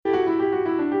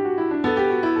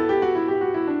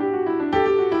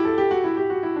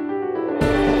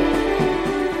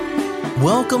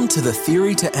Welcome to the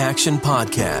Theory to Action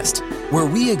podcast, where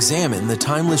we examine the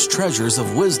timeless treasures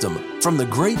of wisdom from the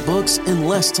great books in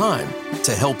less time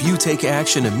to help you take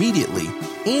action immediately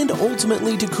and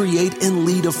ultimately to create and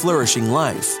lead a flourishing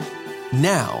life.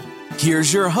 Now,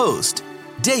 here's your host,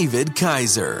 David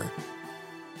Kaiser.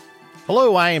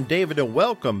 Hello, I am David, and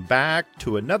welcome back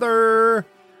to another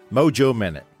Mojo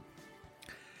Minute.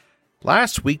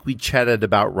 Last week, we chatted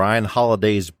about Ryan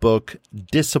Holiday's book,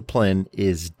 Discipline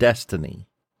is Destiny.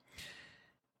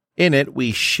 In it,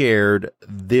 we shared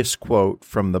this quote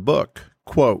from the book,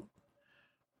 quote,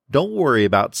 "Don't worry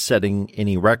about setting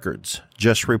any records,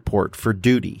 just report for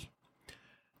duty.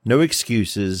 No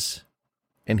excuses,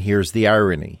 and here's the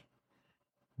irony.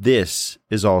 This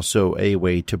is also a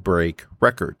way to break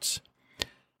records.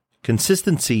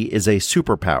 Consistency is a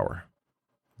superpower.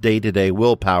 Day-to-day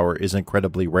willpower is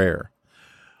incredibly rare.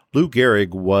 Lou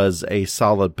Gehrig was a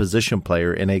solid position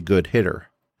player and a good hitter,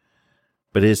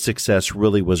 but his success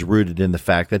really was rooted in the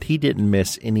fact that he didn't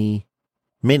miss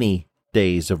many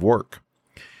days of work.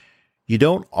 You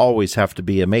don't always have to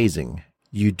be amazing.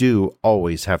 You do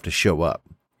always have to show up.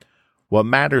 What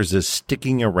matters is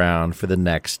sticking around for the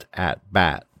next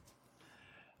at-bat.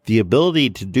 The ability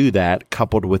to do that,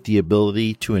 coupled with the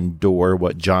ability to endure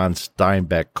what John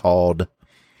Steinbeck called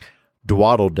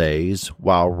dawdle days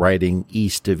while writing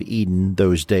East of Eden,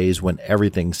 those days when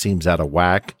everything seems out of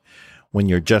whack, when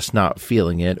you're just not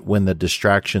feeling it, when the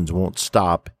distractions won't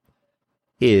stop,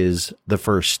 is the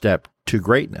first step to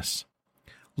greatness.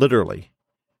 Literally,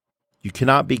 you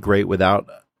cannot be great without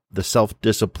the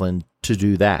self-discipline to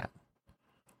do that.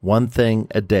 One thing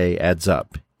a day adds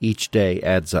up. Each day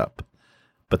adds up.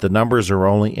 But the numbers are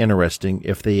only interesting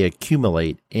if they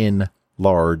accumulate in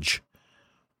large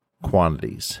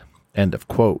quantities." End of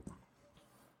quote.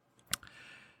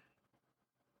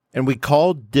 And we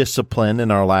called discipline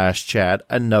in our last chat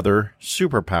another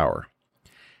superpower.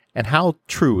 And how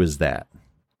true is that?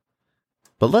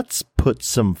 But let's put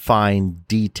some fine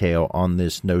detail on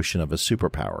this notion of a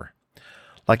superpower.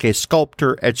 Like a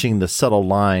sculptor etching the subtle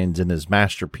lines in his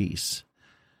masterpiece.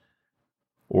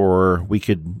 Or we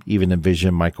could even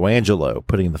envision Michelangelo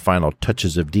putting the final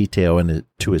touches of detail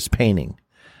into his painting,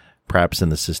 perhaps in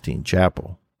the Sistine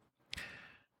Chapel.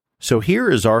 So here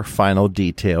is our final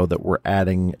detail that we're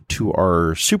adding to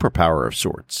our superpower of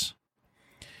sorts.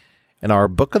 And our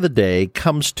book of the day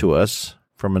comes to us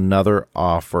from another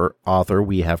author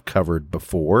we have covered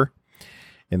before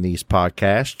in these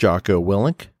podcasts, Jocko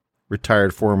Willink,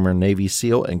 retired former Navy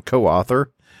SEAL and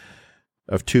co-author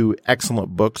of two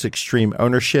excellent books, Extreme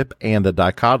Ownership and The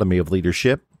Dichotomy of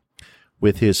Leadership,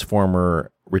 with his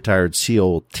former retired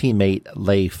SEAL teammate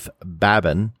Leif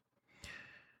Babin.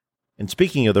 And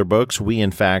speaking of their books, we in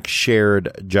fact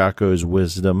shared Jocko's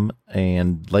wisdom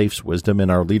and Leif's wisdom in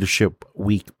our Leadership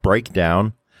Week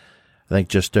breakdown, I think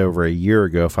just over a year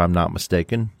ago, if I'm not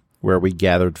mistaken, where we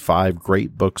gathered 5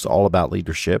 great books all about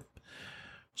leadership.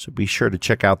 So be sure to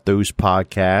check out those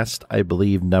podcasts. I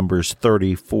believe numbers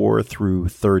 34 through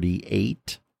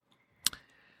 38.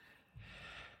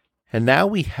 And now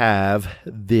we have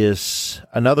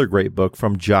another great book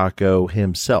from Jocko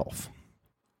himself.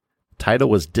 Title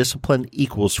was Discipline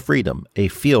Equals Freedom, a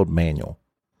Field Manual.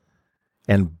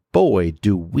 And boy,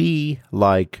 do we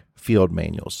like field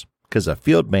manuals, because a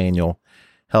field manual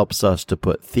helps us to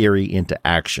put theory into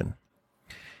action.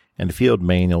 And field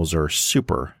manuals are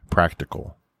super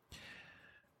practical.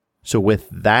 So with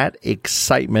that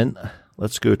excitement,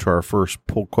 let's go to our first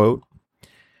pull quote.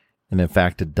 And in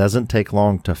fact, it doesn't take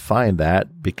long to find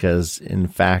that because, in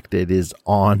fact, it is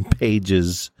on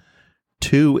pages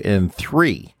 2 and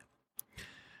 3.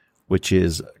 Which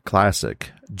is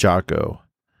classic Jocko.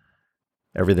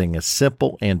 Everything is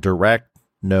simple and direct,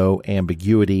 no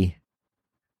ambiguity,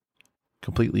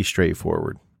 completely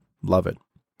straightforward. Love it.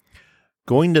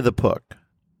 Going to the book.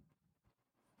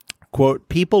 Quote,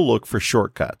 "People look for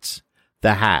shortcuts,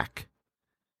 the hack.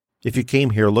 If you came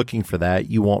here looking for that,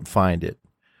 you won't find it.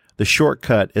 The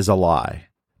shortcut is a lie.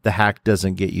 The hack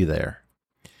doesn't get you there.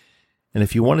 And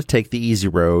if you want to take the easy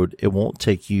road, it won't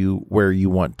take you where you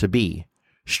want to be.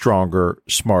 Stronger,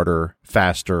 smarter,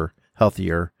 faster,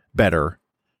 healthier, better,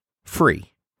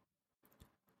 free.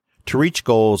 To reach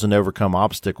goals and overcome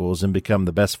obstacles and become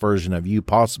the best version of you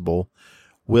possible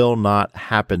will not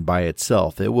happen by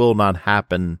itself. It will not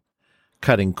happen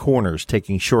cutting corners,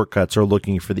 taking shortcuts, or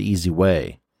looking for the easy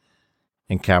way.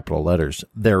 In capital letters,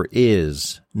 there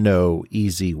is no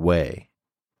easy way.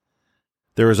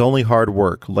 There is only hard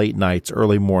work, late nights,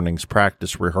 early mornings,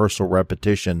 practice, rehearsal,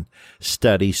 repetition,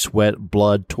 study, sweat,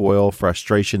 blood, toil,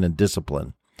 frustration, and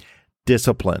discipline.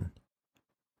 Discipline.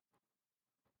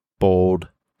 Bold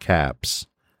caps.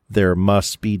 there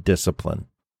must be discipline.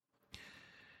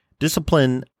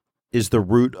 Discipline is the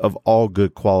root of all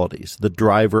good qualities, the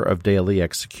driver of daily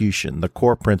execution, the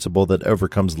core principle that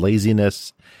overcomes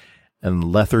laziness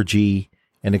and lethargy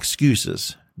and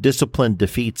excuses. Discipline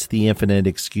defeats the infinite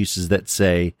excuses that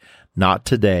say, not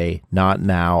today, not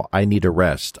now, I need a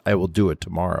rest, I will do it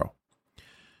tomorrow.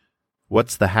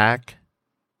 What's the hack?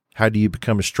 How do you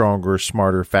become stronger,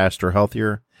 smarter, faster,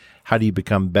 healthier? How do you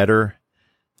become better?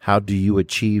 How do you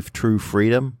achieve true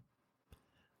freedom?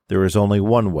 There is only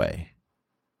one way.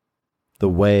 The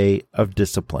way of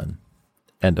discipline.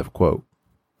 End of quote.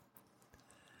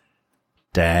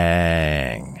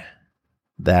 Dang.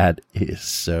 That is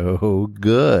so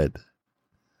good.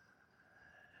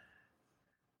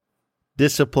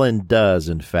 Discipline does,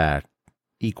 in fact,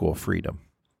 equal freedom.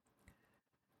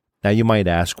 Now you might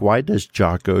ask, why does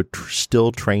Jocko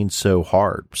still train so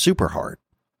hard, super hard?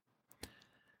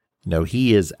 You know,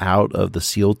 he is out of the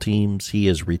SEAL teams. He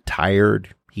is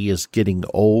retired. He is getting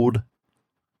old.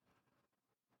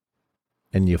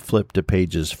 And you flip to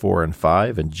pages 4 and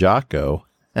 5, and Jocko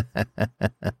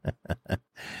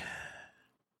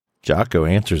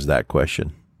answers that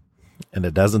question. And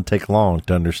it doesn't take long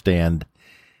to understand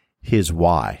his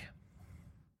why.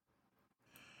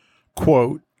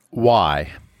 Quote,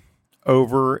 why?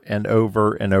 Over and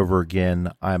over and over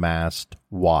again, I'm asked,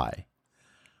 why?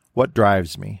 What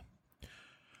drives me?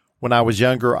 When I was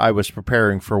younger, I was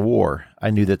preparing for war. I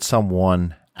knew that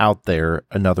someone out there,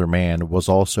 another man, was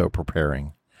also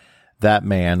preparing. That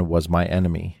man was my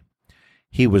enemy.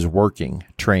 He was working,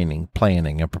 training,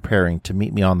 planning, and preparing to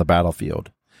meet me on the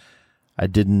battlefield. I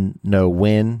didn't know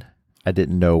when, I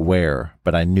didn't know where,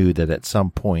 but I knew that at some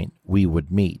point we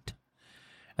would meet.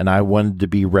 And I wanted to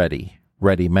be ready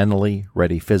mentally,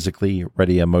 ready physically,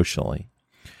 ready emotionally.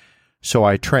 So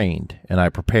I trained, and I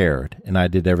prepared, and I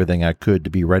did everything I could to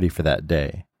be ready for that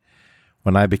day.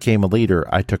 When I became a leader,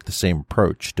 I took the same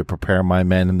approach, to prepare my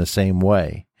men in the same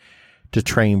way, to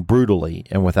train brutally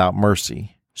and without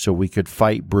mercy, so we could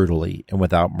fight brutally and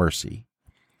without mercy.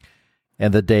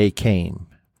 And the day came.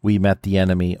 We met the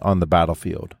enemy on the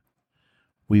battlefield.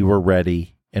 We were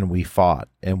ready, and we fought,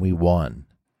 and we won.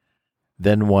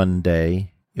 Then one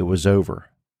day, it was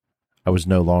over. I was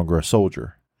no longer a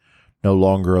soldier, no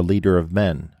longer a leader of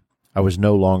men. I was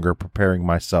no longer preparing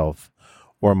myself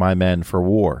or my men for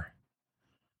war.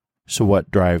 So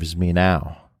what drives me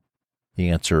now? The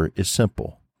answer is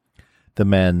simple. The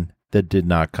men that did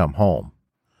not come home.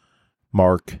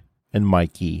 Mark and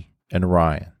Mikey and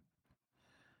Ryan.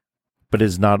 But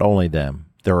it's not only them.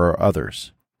 There are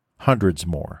others. Hundreds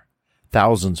more.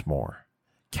 Thousands more.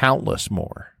 Countless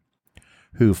more.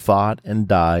 Who fought and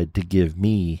died to give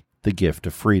me the gift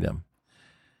of freedom.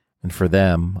 And for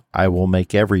them, I will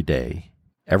make every day,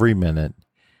 every minute,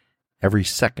 every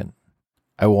second,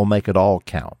 I will make it all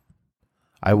count.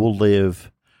 I will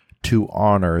live to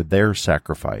honor their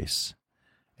sacrifice,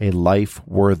 a life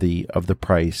worthy of the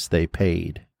price they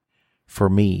paid. For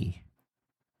me,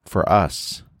 for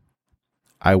us,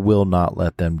 I will not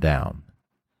let them down.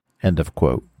 End of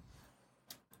quote.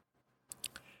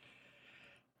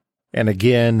 And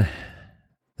again,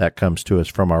 that comes to us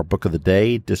from our book of the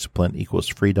day, Discipline Equals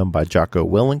Freedom by Jocko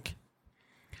Willink.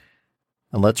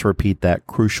 And let's repeat that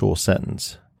crucial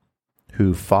sentence.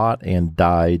 Who fought and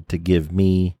died to give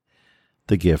me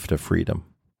the gift of freedom.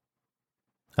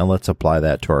 And let's apply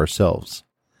that to ourselves.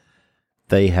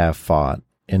 They have fought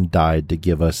and died to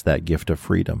give us that gift of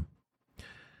freedom.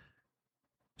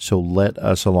 So let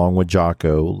us, along with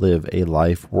Jocko, live a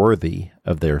life worthy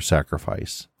of their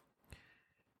sacrifice.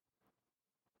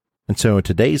 And so in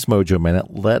today's Mojo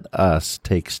Minute, let us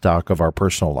take stock of our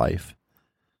personal life,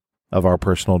 of our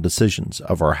personal decisions,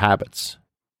 of our habits.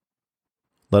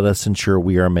 Let us ensure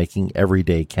we are making every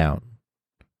day count,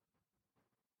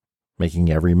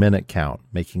 making every minute count,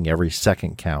 making every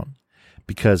second count,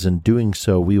 because in doing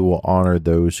so, we will honor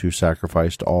those who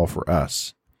sacrificed all for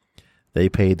us. They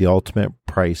paid the ultimate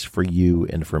price for you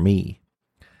and for me.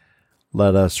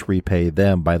 Let us repay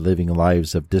them by living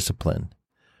lives of discipline,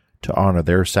 to honor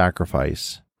their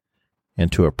sacrifice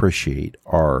and to appreciate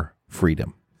our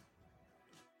freedom.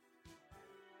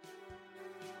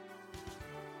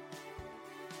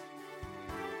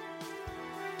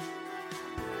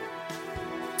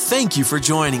 Thank you for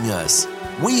joining us.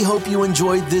 We hope you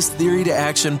enjoyed this Theory to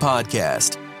Action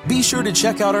podcast. Be sure to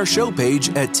check out our show page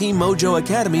at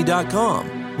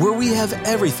teammojoacademy.com, where we have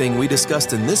everything we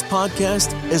discussed in this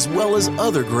podcast, as well as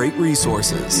other great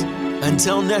resources.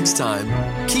 Until next time,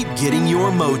 keep getting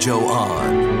your mojo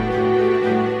on.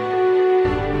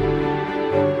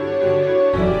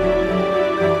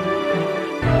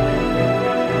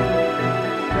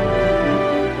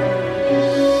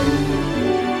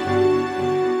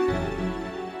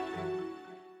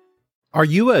 Are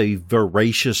you a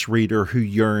voracious reader who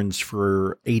yearns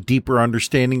for a deeper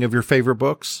understanding of your favorite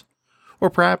books? Or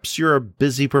perhaps you're a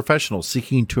busy professional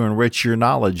seeking to enrich your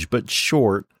knowledge but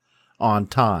short on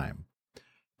time.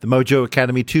 The Mojo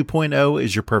Academy 2.0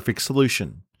 is your perfect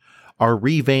solution. Our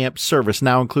revamped service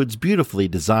now includes beautifully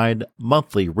designed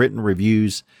monthly written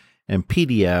reviews and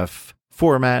PDF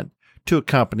format to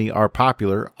accompany our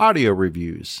popular audio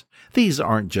reviews. These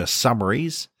aren't just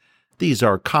summaries. These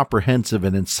are comprehensive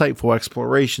and insightful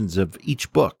explorations of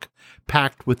each book,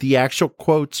 packed with the actual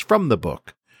quotes from the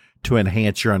book to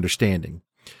enhance your understanding.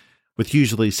 With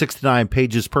usually 69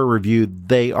 pages per review,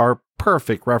 they are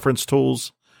perfect reference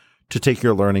tools to take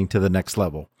your learning to the next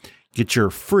level. Get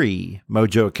your free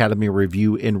Mojo Academy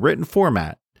review in written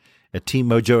format at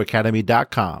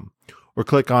teammojoacademy.com or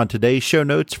click on today's show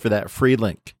notes for that free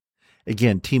link.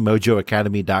 Again,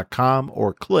 teammojoacademy.com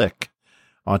or click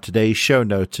on today's show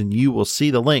notes and you will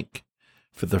see the link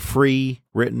for the free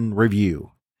written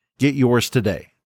review. Get yours today.